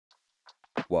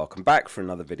Welcome back for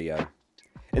another video.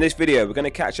 In this video we're going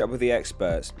to catch up with the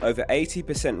experts. Over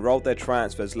 80% rolled their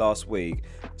transfers last week,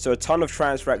 so a ton of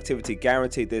transfer activity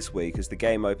guaranteed this week as the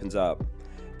game opens up.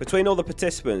 Between all the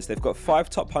participants, they've got 5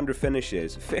 top 100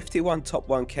 finishes, 51 top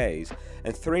 1Ks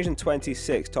and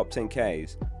 326 top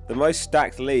 10Ks. The most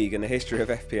stacked league in the history of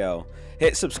FPL.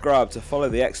 Hit subscribe to follow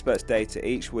the experts' data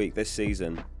each week this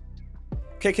season.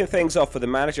 Kicking things off with the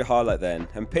manager highlight then,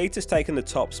 and Peter's taken the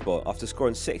top spot after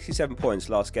scoring 67 points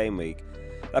last game week.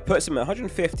 That puts him at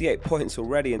 158 points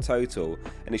already in total,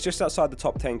 and he's just outside the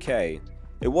top 10k.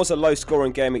 It was a low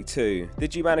scoring game week too.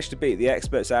 Did you manage to beat the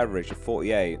experts' average of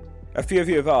 48? A few of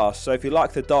you have asked, so if you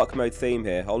like the dark mode theme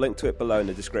here, I'll link to it below in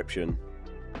the description.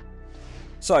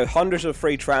 So, hundreds of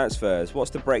free transfers. What's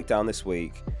the breakdown this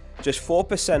week? Just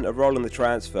 4% are rolling the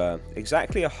transfer,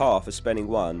 exactly a half are spending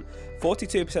 1,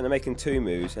 42% are making 2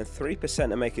 moves, and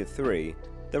 3% are making 3.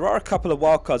 There are a couple of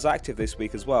wildcards active this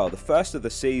week as well, the first of the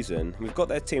season. We've got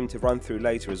their team to run through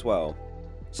later as well.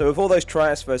 So with all those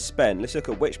transfers spent, let's look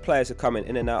at which players are coming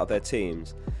in and out of their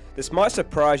teams. This might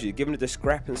surprise you given the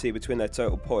discrepancy between their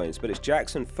total points, but it's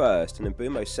Jackson first and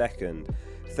Mbumo second.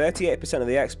 38% of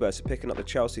the experts are picking up the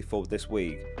Chelsea forward this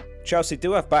week. Chelsea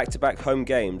do have back-to-back home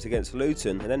games against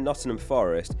Luton and then Nottingham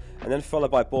Forest, and then followed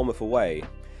by Bournemouth away.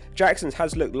 Jackson's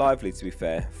has looked lively to be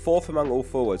fair, 4th among all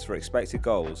forwards for expected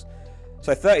goals.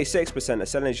 So 36% are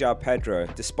selling João Pedro,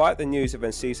 despite the news of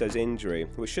Enciso's injury,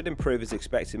 which should improve his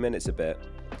expected minutes a bit.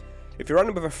 If you're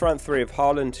running with a front 3 of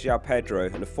Haaland, João Pedro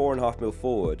and a 4.5 mil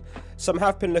forward, some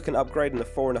have been looking at upgrading the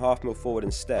 4.5 mil forward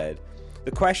instead.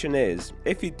 The question is,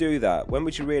 if you do that, when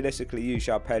would you realistically use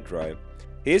João Pedro?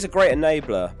 He is a great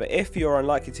enabler, but if you're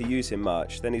unlikely to use him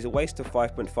much, then he's a waste of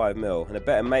 5.5 mil, and a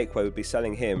better makeway would be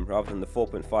selling him rather than the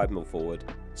 4.5 mil forward.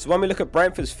 So when we look at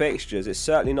Brentford's fixtures, it's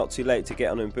certainly not too late to get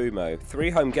on Mbumo.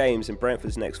 3 home games in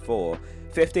Brentford's next 4.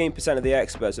 15% of the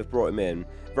experts have brought him in.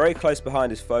 Very close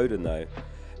behind is Foden though.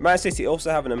 Man City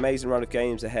also have an amazing run of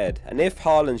games ahead, and if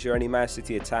Haaland's your only Man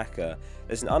City attacker,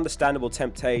 there's an understandable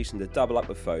temptation to double up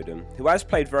with Foden, who has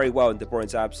played very well in De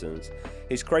Bruyne's absence.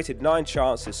 He's created 9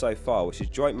 chances so far, which is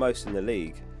joint most in the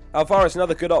league. Alvaro's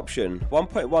another good option,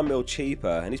 1.1 mil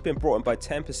cheaper, and he's been brought in by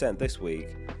 10% this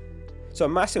week. So a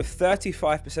massive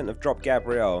 35% have dropped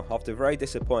Gabriel after very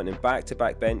disappointing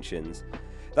back-to-back benchings.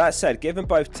 That said, given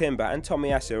both Timber and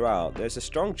Tomiyasu are out, there's a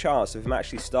strong chance of him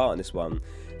actually starting this one.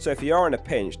 So if you are in a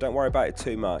pinch, don't worry about it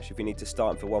too much if you need to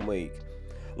start him for 1 week.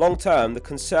 Long term, the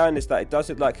concern is that it does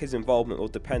look like his involvement will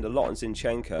depend a lot on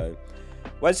Zinchenko.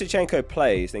 When Zinchenko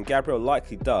plays, then Gabriel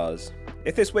likely does.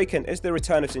 If this weekend is the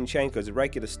return of Zinchenko as a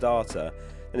regular starter,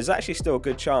 then there's actually still a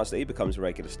good chance that he becomes a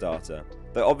regular starter.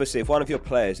 Though obviously if one of your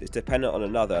players is dependent on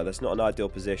another, that's not an ideal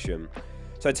position.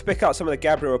 So to pick out some of the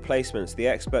Gabriel replacements the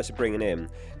experts are bringing in,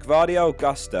 Gvardiol,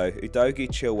 Gusto, Udogie,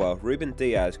 Chilwell, Ruben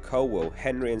Diaz, Colwill,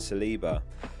 Henry and Saliba.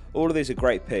 All of these are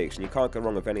great picks and you can't go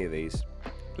wrong with any of these.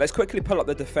 Let's quickly pull up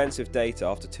the defensive data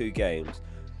after 2 games.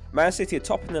 Man City are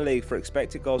top in the league for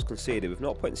expected goals conceded with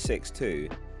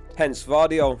 0.62. Hence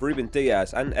Gvardiol, Ruben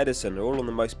Diaz and Ederson are all on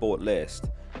the most bought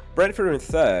list. Brentford are in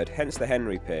 3rd, hence the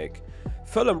Henry pick.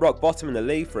 Fulham rock bottom in the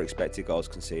league for expected goals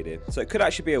conceded, so it could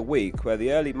actually be a week where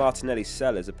the early Martinelli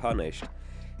sellers are punished.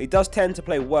 He does tend to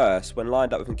play worse when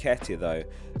lined up with Nketiah though,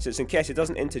 since Nketiah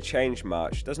doesn't interchange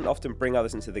much, doesn't often bring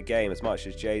others into the game as much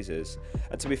as Jesus,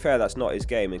 and to be fair that's not his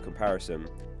game in comparison.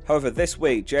 However, this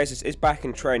week Jesus is back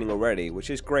in training already,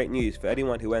 which is great news for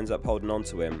anyone who ends up holding on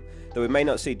to him, though we may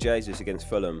not see Jesus against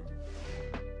Fulham.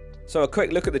 So a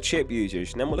quick look at the chip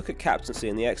usage, and then we'll look at captaincy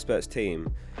in the experts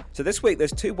team. So this week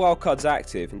there's 2 wildcards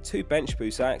active and 2 bench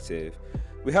boosts active.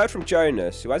 We heard from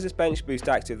Jonas, who has his bench boost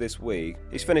active this week.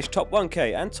 He's finished top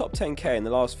 1k and top 10k in the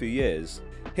last few years.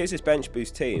 Here's his bench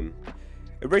boost team.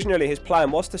 Originally his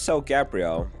plan was to sell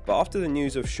Gabriel, but after the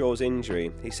news of Shaw's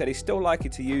injury, he said he's still likely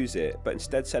to use it, but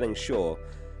instead selling Shaw.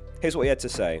 Here's what he had to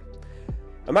say.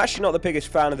 I'm actually not the biggest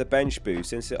fan of the bench boost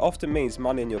since it often means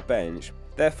money on your bench.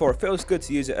 Therefore it feels good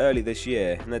to use it early this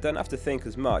year and I don't have to think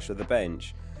as much of the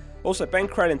bench. Also, Ben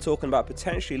Crellin talking about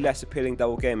potentially less appealing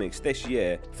double game weeks this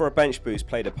year for a bench boost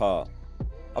played a part.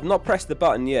 I've not pressed the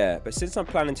button yet, but since I'm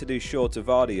planning to do Shaw to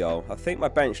Gvardiol, I think my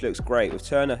bench looks great with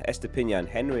Turner, Estepinian,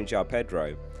 Henry and João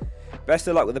Pedro. Best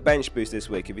of luck with the bench boost this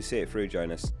week if you see it through,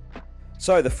 Jonas.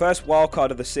 So the first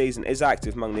wildcard of the season is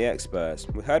active among the experts.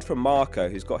 We heard from Marco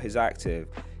who's got his active.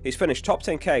 He's finished top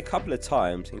 10k a couple of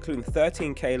times, including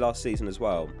 13k last season as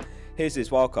well. Here's his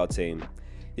wildcard team.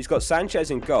 He's got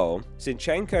Sanchez in goal,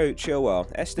 Zinchenko,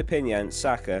 Chilwell, Estepinian,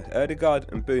 Saka,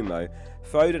 Ødegaard and Mbumo,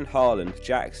 Foden, Haaland,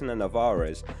 Jackson and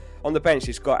Alvarez. On the bench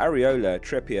he's got Areola,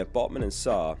 Trippier, Botman and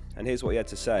Sarr, and here's what he had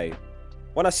to say.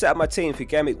 When I set up my team for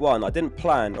Game Week 1, I didn't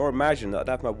plan or imagine that I'd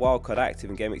have my wildcard active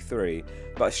in Game Week 3,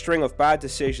 but a string of bad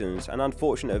decisions and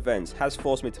unfortunate events has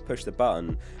forced me to push the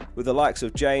button, with the likes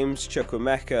of James,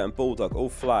 Chukwuemeka and Bulldog all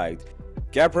flagged,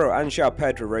 Gabriel and João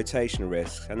Pedro rotation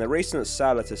risks, and the recent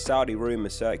Salah to Saudi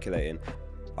rumours circulating.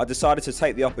 I decided to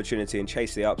take the opportunity and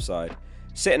chase the upside.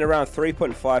 Sitting around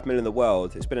 3.5 million in the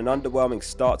world, it's been an underwhelming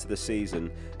start to the season,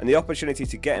 and the opportunity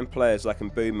to get in players like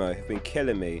Mbeumo have been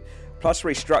killing me. Plus,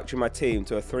 restructuring my team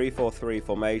to a 3-4-3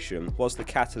 formation was the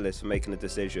catalyst for making a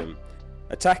decision.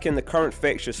 Attacking the current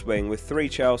fixture swing with 3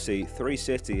 Chelsea, 3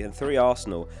 City and 3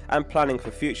 Arsenal, and planning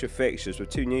for future fixtures with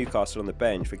 2 Newcastle on the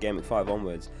bench for Game Week 5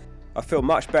 onwards, I feel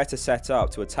much better set up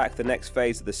to attack the next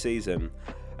phase of the season.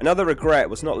 Another regret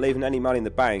was not leaving any money in the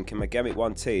bank in my Game Week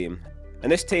 1 team,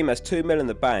 and this team has 2 million in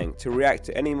the bank to react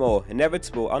to any more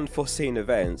inevitable unforeseen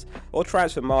events or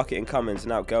transfer market incomings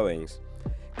and outgoings.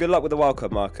 Good luck with the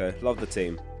wildcard, Marco. Love the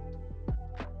team.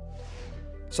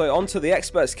 So on to the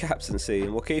expert's captaincy,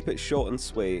 and we'll keep it short and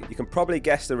sweet. You can probably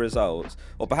guess the results,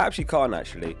 or perhaps you can't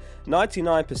actually.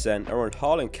 99% are on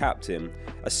Haaland captain.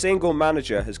 A single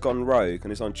manager has gone rogue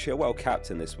and is on Chilwell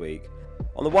captain this week.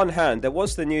 On the one hand, there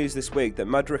was the news this week that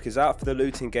Mudryk is out for the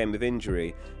Luton game with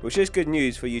injury, which is good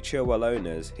news for you Chilwell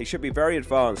owners. He should be very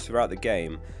advanced throughout the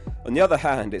game. On the other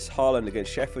hand, it's Haaland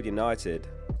against Sheffield United.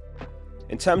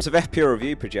 In terms of FPL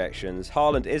review projections,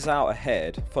 Haaland is out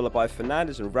ahead, followed by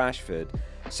Fernandes and Rashford,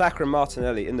 Saka and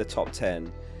Martinelli in the top 10.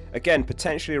 Again,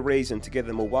 potentially a reason to give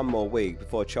them all one more week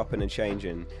before chopping and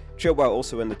changing. Chilwell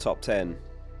also in the top 10.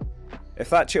 If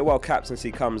that Chilwell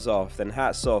captaincy comes off, then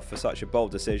hats off for such a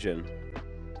bold decision.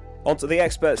 On to the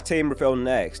experts team reveal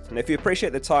next, and if you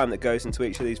appreciate the time that goes into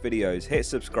each of these videos, hit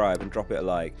subscribe and drop it a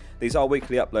like. These are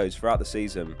weekly uploads throughout the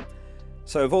season.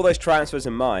 So with all those transfers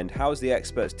in mind, how has the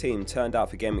experts team turned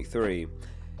out for Game Week 3?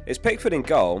 It's Pickford in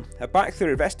goal, a back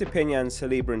three of Estepinian,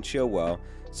 Saliba and Chilwell.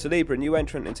 Saliba a new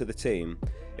entrant into the team.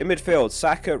 In midfield,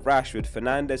 Saka, Rashford,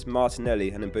 Fernandes,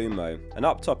 Martinelli and Mbeumo, and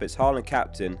up top it's Haaland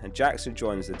captain and Jackson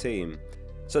joins the team.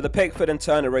 So the Pickford and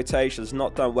Turner rotation has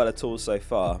not done well at all so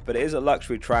far, but it is a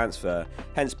luxury transfer,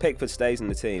 hence Pickford stays in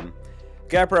the team.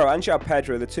 Gabriel and João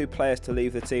Pedro are the 2 players to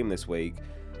leave the team this week.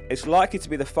 It's likely to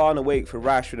be the final week for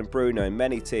Rashford and Bruno in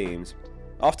many teams.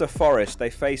 After Forest, they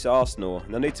face Arsenal,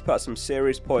 and they'll need to put some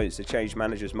serious points to change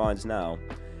managers' minds now.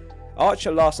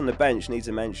 Archer last on the bench needs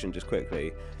a mention just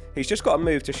quickly. He's just got a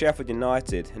move to Sheffield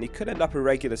United, and he could end up a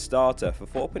regular starter for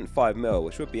 4.5 mil,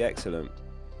 which would be excellent.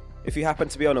 If you happen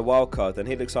to be on a wildcard, then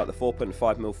he looks like the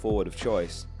 4.5 mil forward of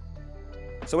choice.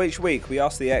 So each week we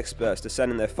ask the experts to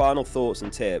send in their final thoughts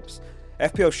and tips.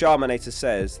 FPL Sharmanator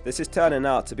says, this is turning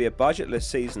out to be a budgetless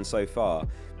season so far,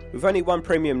 with only 1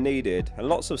 premium needed and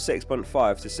lots of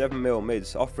 6.5 to 7 mil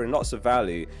mids offering lots of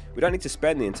value. We don't need to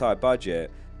spend the entire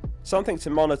budget. Something to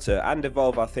monitor and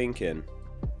evolve our thinking.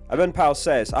 Aben Powell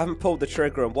says, I haven't pulled the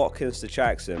trigger on Watkins to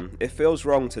Jackson. It feels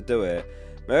wrong to do it.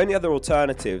 My only other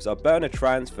alternatives are burn a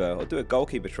transfer or do a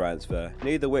goalkeeper transfer,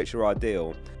 neither which are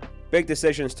ideal. Big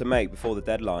decisions to make before the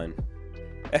deadline.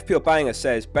 FPL Banger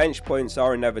says, bench points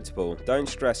are inevitable, don't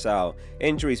stress out,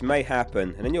 injuries may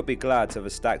happen and then you'll be glad to have a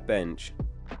stacked bench.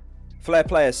 Flair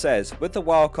Player says, with the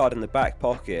wildcard in the back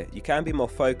pocket, you can be more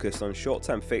focused on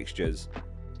short-term fixtures.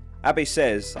 Abby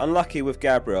says, unlucky with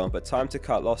Gabriel, but time to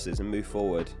cut losses and move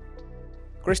forward.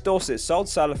 Chris Dorset sold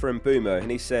Salah for Mbeumo and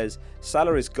he says,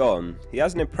 Salah is gone, he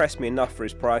hasn't impressed me enough for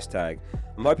his price tag,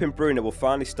 I'm hoping Bruno will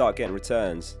finally start getting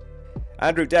returns.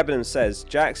 Andrew Debenham says,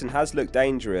 Jackson has looked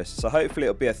dangerous, so hopefully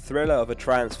it'll be a thriller of a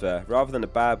transfer rather than a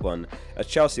bad one, as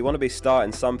Chelsea want to be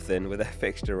starting something with their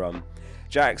fixture run.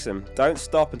 Jackson, don't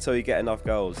stop until you get enough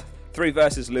goals. 3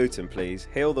 versus Luton please,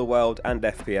 heal the world and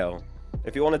FPL.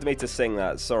 If you wanted me to sing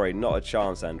that, sorry, not a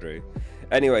chance Andrew.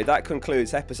 Anyway, that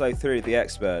concludes episode 3 of The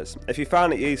Experts. If you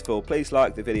found it useful, please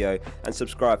like the video and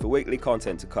subscribe for weekly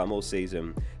content to come all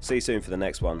season. See you soon for the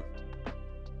next one.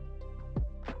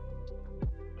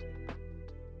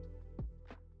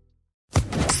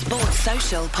 Sports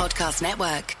Social Podcast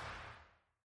Network.